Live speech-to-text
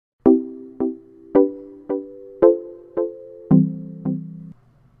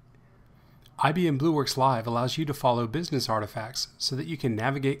IBM Blueworks Live allows you to follow business artifacts so that you can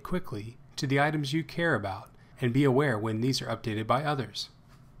navigate quickly to the items you care about and be aware when these are updated by others.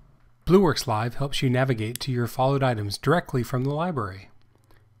 Blueworks Live helps you navigate to your followed items directly from the library.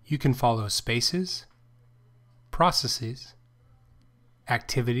 You can follow spaces, processes,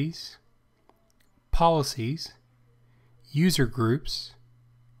 activities, policies, user groups,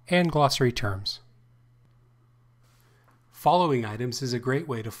 and glossary terms. Following items is a great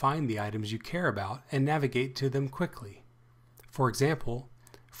way to find the items you care about and navigate to them quickly. For example,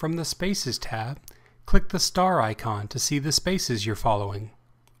 from the Spaces tab, click the star icon to see the spaces you're following.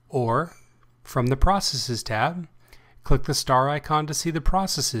 Or, from the Processes tab, click the star icon to see the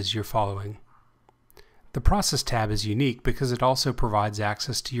processes you're following. The Process tab is unique because it also provides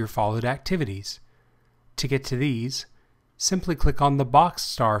access to your followed activities. To get to these, simply click on the box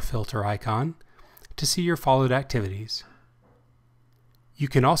star filter icon to see your followed activities. You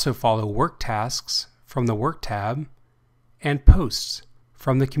can also follow work tasks from the Work tab and posts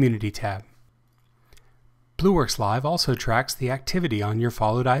from the Community tab. Blueworks Live also tracks the activity on your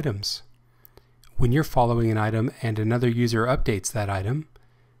followed items. When you're following an item and another user updates that item,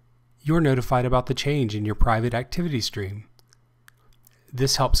 you're notified about the change in your private activity stream.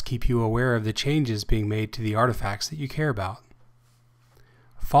 This helps keep you aware of the changes being made to the artifacts that you care about.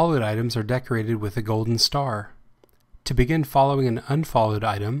 Followed items are decorated with a golden star. To begin following an unfollowed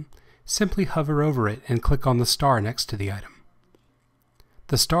item, simply hover over it and click on the star next to the item.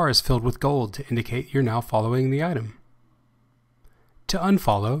 The star is filled with gold to indicate you're now following the item. To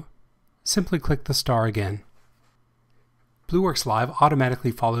unfollow, simply click the star again. Blueworks Live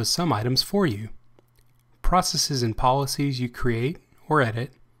automatically follows some items for you. Processes and policies you create or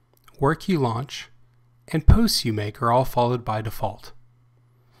edit, work you launch, and posts you make are all followed by default.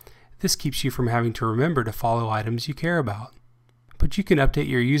 This keeps you from having to remember to follow items you care about, but you can update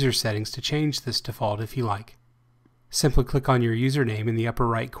your user settings to change this default if you like. Simply click on your username in the upper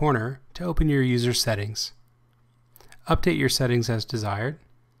right corner to open your user settings. Update your settings as desired,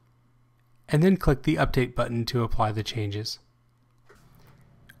 and then click the Update button to apply the changes.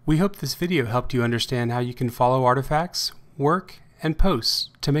 We hope this video helped you understand how you can follow artifacts, work, and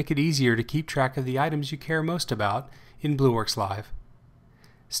posts to make it easier to keep track of the items you care most about in Blueworks Live.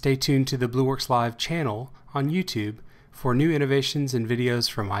 Stay tuned to the Blueworks Live channel on YouTube for new innovations and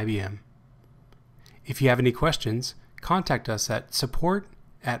videos from IBM. If you have any questions, contact us at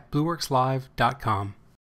support@blueworkslive.com.